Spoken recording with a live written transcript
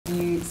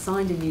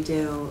signed a new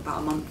deal about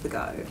a month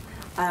ago.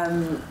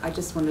 I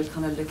just wondered,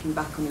 kind of looking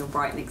back on your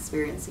Brighton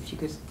experience, if you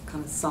could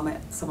kind of sum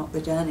up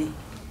the journey.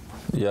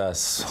 Yeah,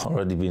 it's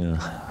already been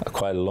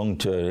quite a long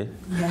journey.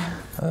 Yeah.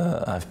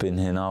 I've been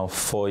here now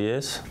 4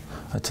 years,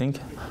 I think.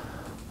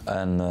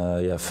 And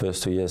yeah,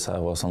 first 2 years I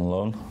was on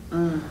loan.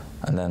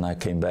 And then I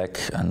came back,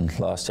 and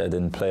last year I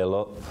didn't play a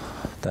lot.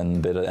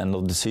 Then by the end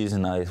of the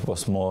season I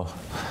was more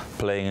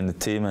playing in the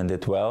team and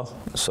did well.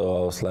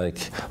 So I was like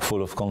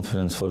full of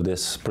confidence for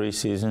this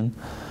pre-season.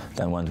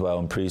 Then went well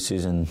in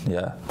pre-season.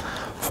 Yeah,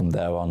 from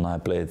there on I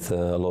played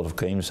a lot of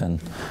games and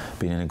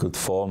been in a good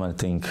form. I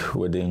think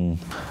we're doing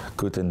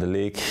good in the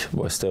league.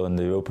 We're still in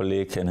the Europa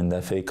League and in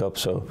the FA Cup.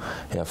 So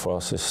yeah, for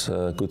us it's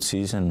a good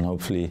season, and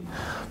hopefully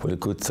with a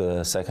good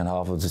second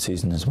half of the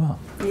season as well.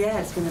 Yeah,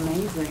 it's been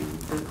amazing,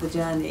 the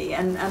journey.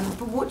 And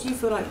but what do you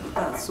feel like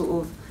that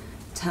sort of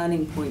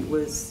turning point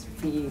was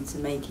for you to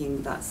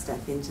making that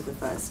step into the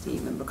first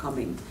team and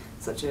becoming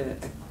such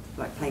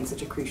like playing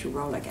such a crucial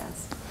role, I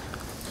guess?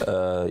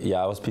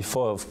 Yeah, I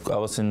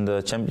was in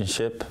the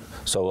Championship,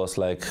 so it was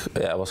like,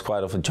 yeah, it was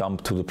quite of a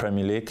jump to the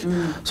Premier League.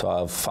 So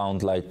I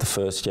found like the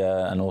first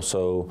year, and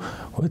also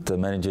with the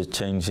manager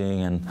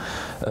changing and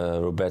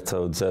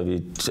Roberto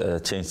Zebi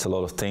changed a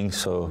lot of things,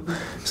 so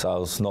I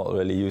was not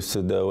really used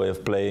to the way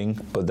of playing.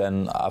 But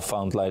then I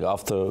found like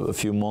after a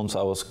few months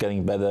I was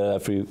getting better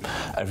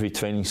every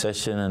training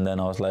session, and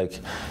then I was like,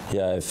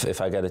 yeah, if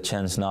I get a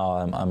chance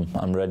now,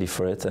 I'm ready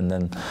for it. And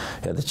then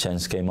yeah, the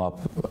chance came up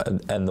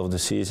at the end of the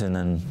season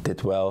and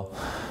did well,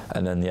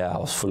 and then yeah, I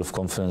was full of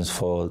confidence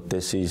for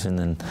this season,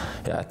 and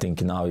yeah, I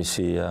think now you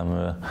see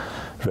I'm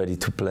ready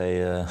to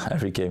play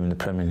every game in the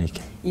Premier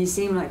League. You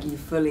seem like you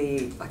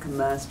fully like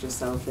immersed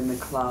yourself in the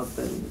club,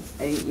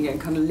 and you know,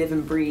 kind of live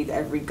and breathe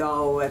every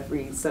goal,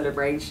 every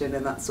celebration,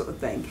 and that sort of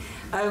thing.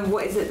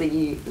 What is it that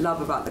you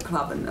love about the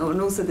club, and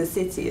also the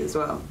city as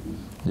well?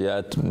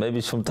 Yeah,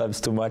 maybe sometimes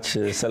too much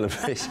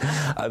celebration.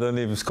 I don't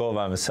even score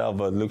by myself,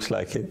 but it looks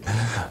like it.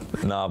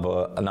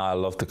 But I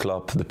love the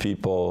club, the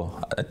people.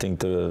 I think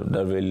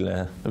they're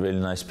really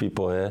nice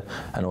people here,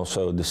 and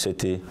also the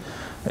city.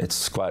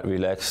 It's quite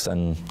relaxed,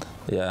 and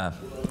yeah,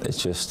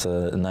 it's just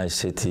a nice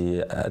city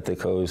at the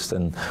coast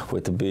and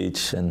with the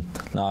beach, and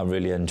now I'm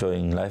really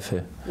enjoying life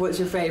here. What's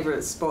your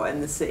favourite spot in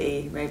the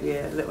city? Maybe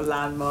a little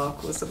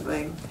landmark or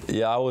something?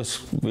 Yeah,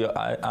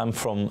 I'm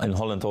in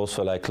Holland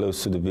also, like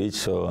close to the beach,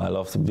 so I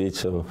love the beach,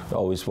 so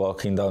always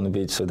walking down the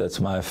beach, so that's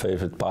my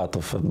favourite part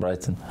of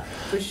Brighton.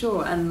 For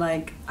sure, and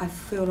like I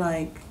feel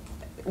like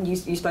you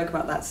spoke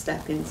about that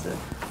step into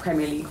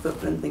Premier League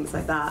football and things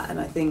like that, and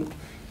I think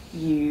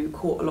you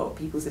caught a lot of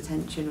people's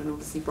attention, and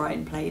obviously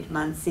Brighton played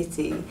Man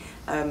City,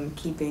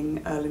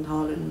 keeping Erling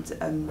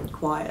Haaland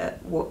quiet.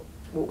 What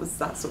was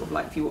that sort of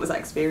like for you? What was that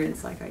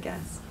experience like, I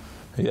guess?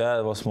 Yeah,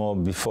 it was more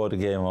before the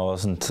game. I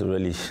wasn't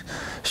really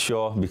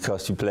sure,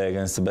 because you play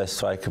against the best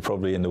striker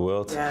probably in the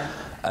world. Yeah.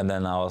 And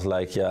then I was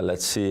like, yeah,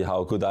 let's see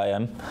how good I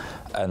am.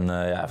 And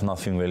yeah, I have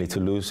nothing really to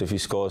lose. If he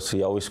scores,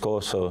 he always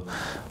scores. So,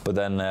 but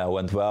then it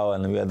went well,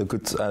 and we had a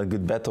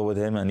good battle with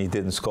him, and he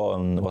didn't score,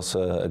 and it was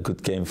a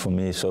good game for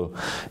me. So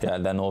yeah,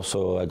 then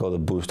also I got a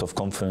boost of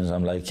confidence.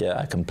 I'm like, yeah,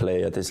 I can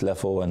play at this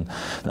level, and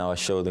now I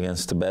showed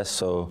against the best.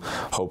 So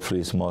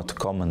hopefully it's more to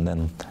come. And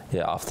then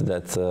yeah, after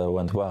that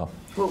went well.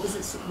 What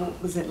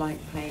was it like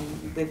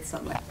playing with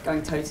someone, like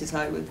going toe to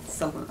toe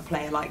with a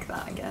player like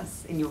that, I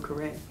guess, in your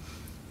career?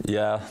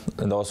 Yeah,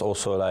 and that was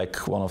also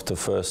like one of the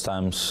first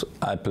times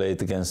I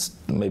played against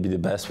maybe the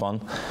best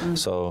one.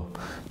 So,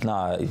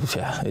 yeah,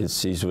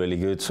 he's really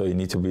good. So you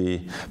need to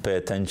pay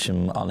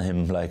attention on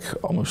him like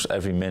almost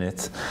every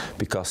minute,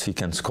 because he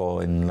can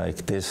score in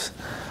like this.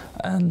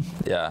 And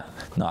yeah,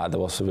 that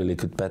was a really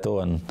good battle,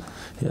 and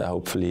yeah,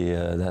 hopefully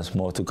there's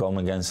more to come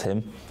against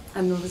him.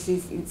 And obviously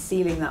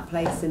sealing that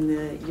place in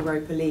the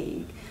Europa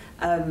League,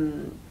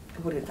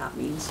 what did that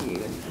mean to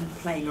you, and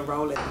playing a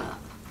role in that?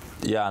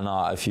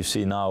 Yeah, if you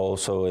see now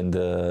also in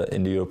the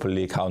Europa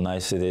League how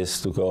nice it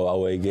is to go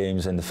away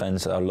games, and the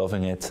fans are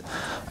loving it,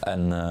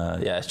 and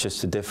yeah, it's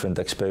just a different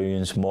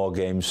experience, more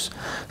games.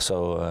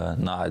 So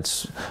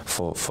it's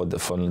for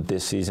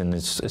this season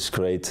it's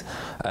great,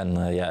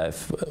 and yeah,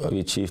 if we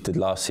achieved it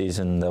last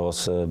season, there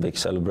was a big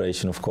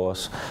celebration, of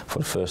course, for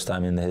the first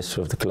time in the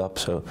history of the club.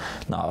 So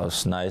now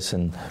it's nice,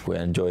 and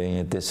we're enjoying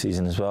it this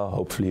season as well.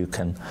 Hopefully you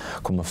can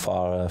come a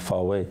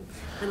far way.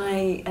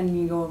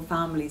 And your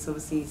family's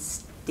obviously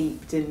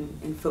steeped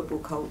in football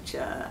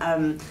culture.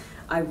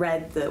 I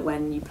read that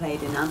when you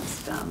played in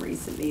Amsterdam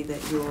recently,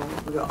 that your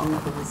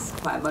uncle was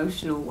quite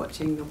emotional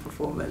watching your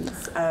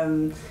performance.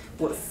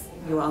 What's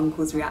your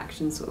uncle's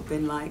reaction sort of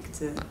been like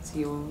to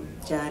your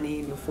journey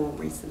and your form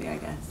recently, I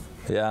guess?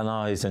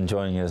 Yeah, he's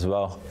enjoying it as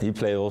well. He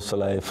played also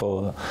like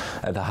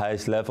at the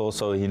highest level,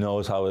 so he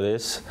knows how it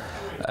is.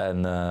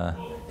 And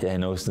yeah, he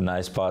knows the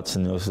nice parts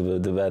and knows the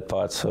bad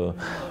parts. So,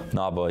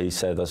 no, but he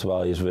said as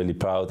well he's really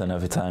proud, and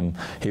every time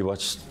he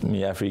watched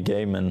me every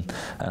game, and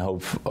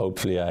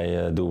hopefully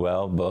I do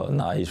well. But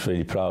no, he's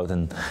really proud,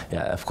 and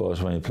yeah, of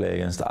course when you play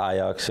against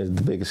Ajax,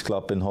 the biggest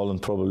club in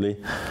Holland probably,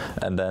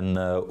 and then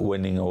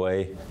winning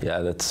away, yeah,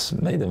 that's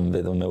made him a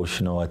bit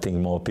emotional. I think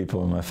more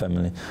people in my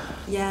family.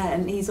 Yeah,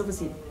 and he's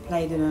obviously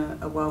played in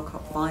a World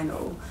Cup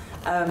final.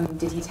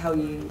 Did he tell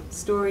you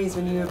stories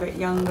when you were a bit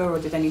younger, or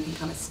did anything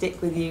kind of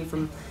stick with you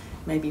from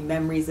maybe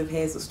memories of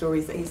his or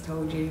stories that he's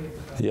told you?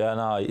 Yeah,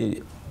 no,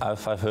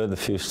 I've heard a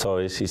few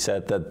stories. He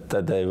said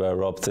that they were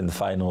robbed in the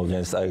final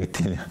against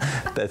Argentina.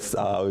 That's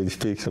how he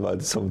speaks about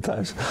it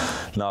sometimes.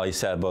 No, he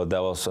said, but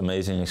that was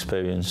amazing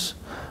experience.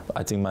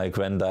 I think my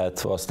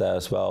granddad was there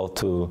as well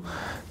to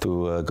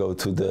go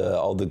to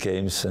all the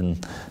games,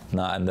 and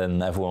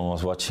then everyone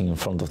was watching in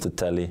front of the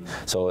telly.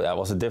 So it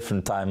was a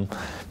different time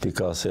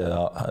because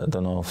I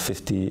don't know,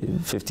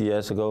 50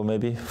 years ago,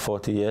 maybe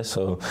 40 years.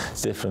 So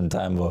it's a different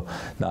time. But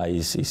no,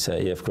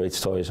 he have great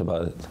stories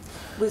about it.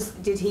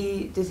 Did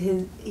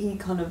he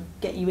kind of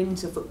get you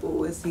into football?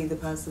 Was he the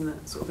person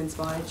that sort of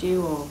inspired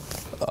you, or?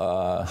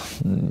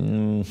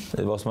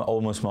 It was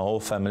almost my whole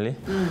family.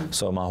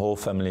 So my whole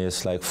family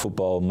is like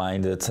football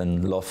minded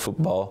and love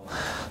football.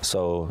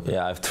 So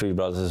yeah, I have 3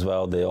 brothers as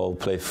well. They all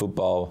play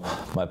football.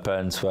 My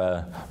parents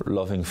were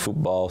loving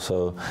football.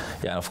 So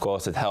yeah, of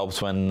course it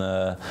helps when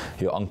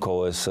your uncle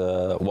was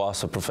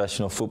a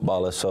professional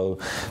footballer. So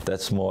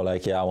that's more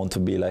like, yeah, I want to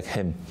be like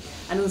him.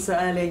 And also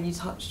earlier you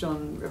touched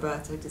on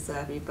Roberto De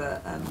Zerbi,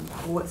 but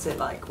what's it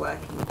like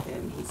working with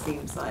him? He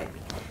seems like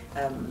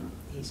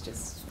he's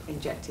just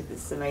injected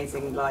this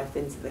amazing life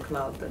into the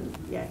club, and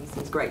yeah, he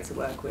seems great to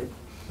work with.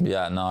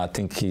 Yeah, no, I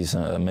think he's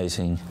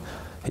amazing.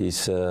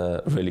 He's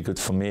really good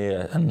for me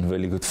and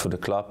really good for the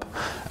club.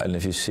 And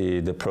if you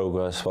see the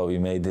progress what we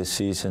made this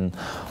season,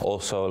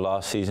 also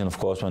last season, of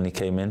course, when he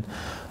came in,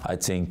 I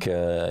think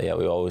yeah,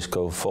 we always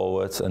go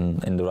forward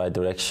and in the right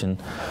direction.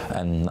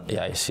 And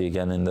yeah, you see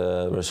again in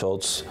the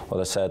results what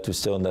I said, we're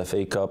still in the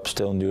FA Cup,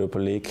 still in the Europa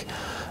League,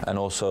 and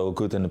also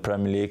good in the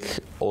Premier League.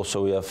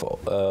 Also, we have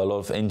a lot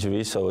of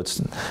injuries, so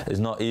it's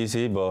not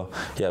easy, but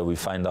yeah, we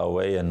find our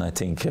way, and I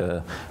think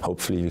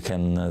hopefully we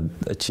can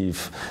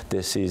achieve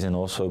this season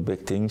also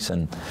big things.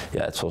 And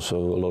yeah, it's also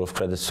a lot of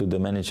credits to the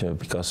manager,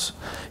 because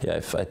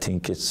yeah, I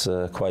think it's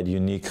quite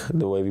unique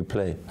the way we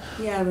play.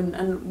 Yeah,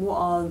 and what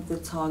are the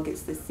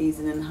targets this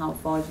season, and how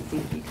far do you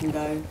think you can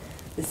go,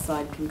 this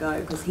side can go?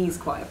 Because he's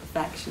quite a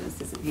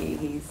perfectionist, isn't he?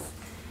 He's,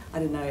 I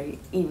don't know,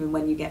 even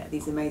when you get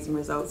these amazing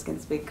results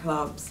against big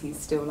clubs, he's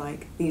still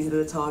like, these are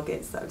the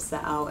targets that I've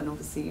set out, and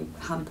obviously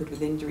hampered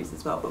with injuries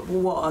as well. But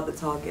what are the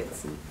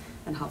targets,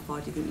 and how far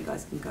do you think you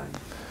guys can go?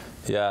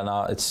 Yeah,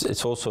 no,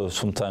 it's also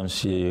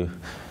sometimes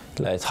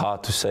it's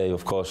hard to say.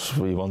 Of course,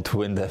 we want to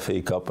win the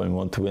FA Cup and we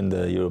want to win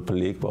the Europa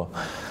League, but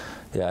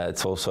yeah,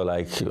 it's also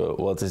like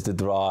what is the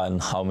draw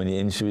and how many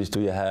injuries do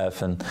you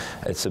have, and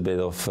it's a bit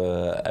of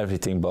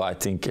everything. But I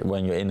think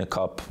when you're in a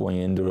cup, when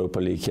you're in the Europa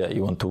League, yeah,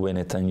 you want to win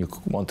it and you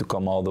want to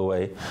come all the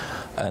way.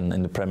 And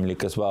in the Premier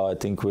League as well, I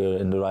think we're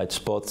in the right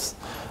spot,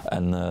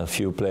 and a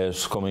few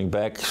players coming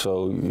back,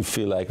 so you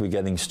feel like we're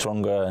getting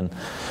stronger. And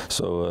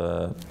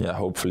so yeah,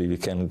 hopefully we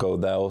can go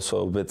there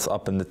also a bit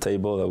up in the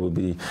table. That would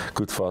be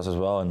good for us as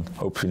well, and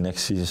hopefully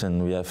next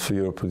season we have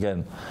Europe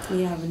again.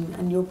 Yeah,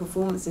 and your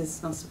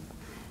performances must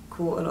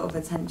caught a lot of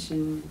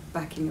attention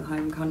back in your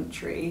home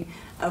country.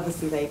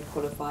 Obviously they've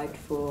qualified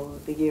for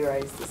the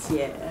Euros this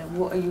year.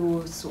 What are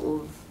your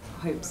sort of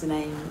hopes and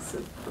aims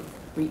of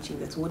reaching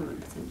the tournament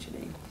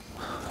potentially?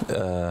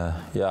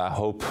 Yeah, I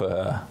hope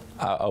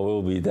I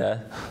will be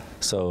there.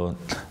 So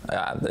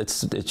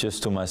it's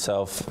just to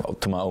myself,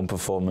 to my own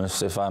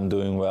performance. If I'm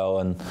doing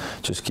well and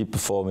just keep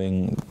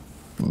performing,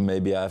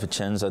 maybe I have a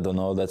chance. I don't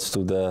know. That's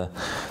to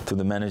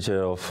the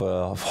manager of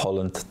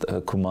Holland,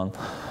 Koeman.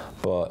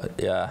 But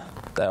yeah,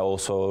 there are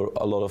also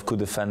a lot of good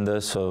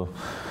defenders, so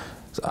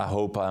I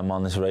hope I'm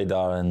on his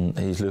radar and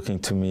he's looking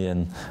to me,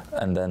 and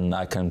then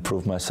I can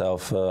prove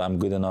myself I'm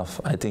good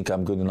enough. I think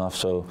I'm good enough,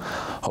 so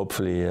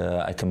hopefully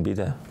I can be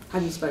there.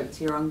 Have you spoke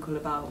to your uncle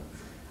about,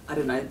 I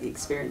don't know, the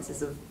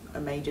experiences of a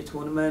major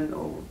tournament,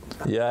 or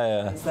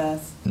yeah.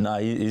 No,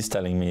 he's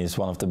telling me it's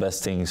one of the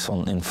best things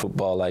in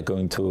football, like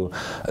going to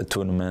a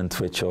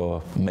tournament with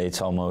your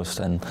mates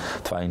almost and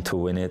trying to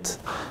win it.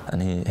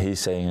 And he's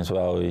saying as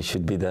well he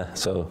should be there,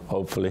 so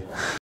hopefully.